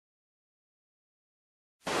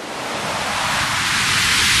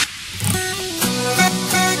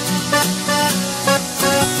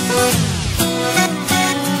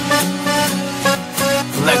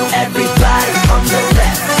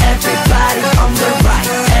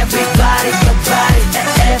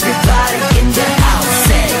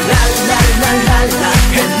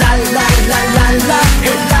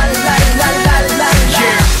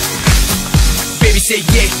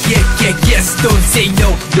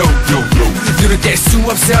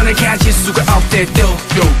없어 날 가질 수가 없대도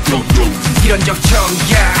이런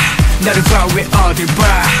적청이야 나를 봐 왜 어딜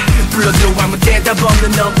봐 불러도 아무 대답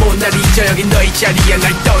없는 너 모나리자 여기 너의 자리야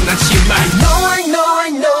날 떠나지마 I know I know I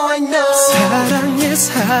know I know 사랑해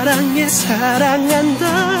사랑해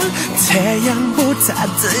사랑한다 태양보다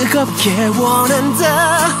뜨겁게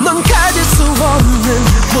원한다 넌 가질 수 없는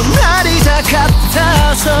모나리자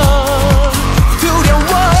같아서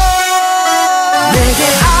두려워 내게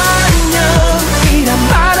안녕이란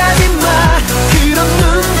말하지마 그런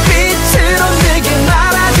눈빛으로 내게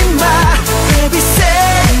말하지마 Baby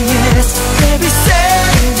say yes Baby say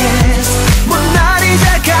yes 모나리자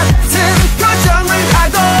같은 표정을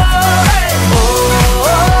하고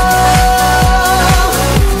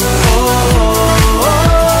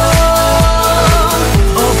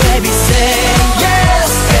Oh baby say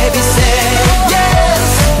yes Baby say yes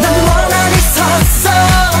난 원한이 서서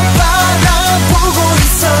바라보고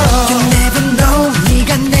있어 You never know 네가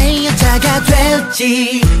내 여자가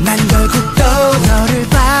될지 난 결국 또 너를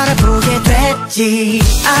바라보게 됐지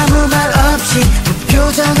아무 말 없이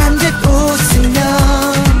무표정한 듯 웃으면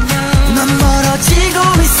넌 멀어지고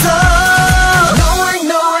있어 No I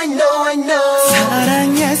know I know I know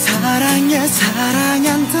사랑해 사랑해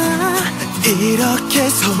사랑한다 이렇게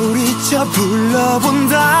소리쳐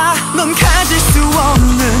불러본다 넌 가질 수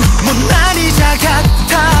없는 모나리자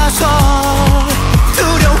같아서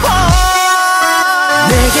두려워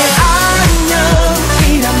내게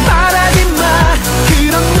안녕이란 말하지마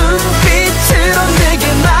그런 눈빛으로 내게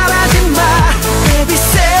말하지마 Baby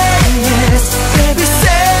say yes Baby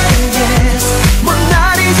say yes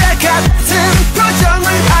모나리자 같은 표정을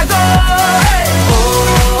하고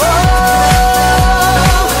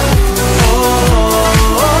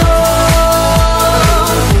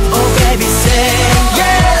Oh baby say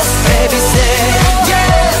yes Baby say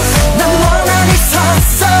yes 난 원한이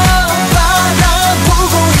서서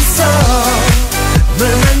바라보고 있어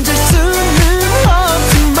널 만질 수는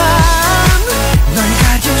없지만 널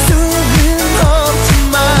가질 수는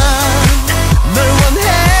없지만 널 원해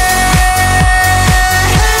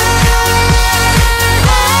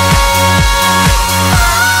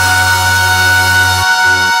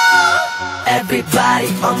Everybody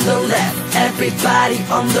on the left Everybody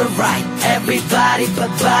on the right Everybody but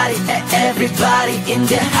body Everybody in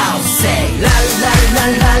the house Say la la la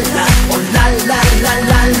la la Oh la la la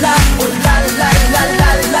la la Oh la la la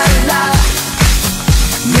la la la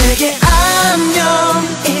내게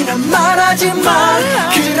안녕이란 말하지마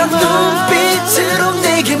그런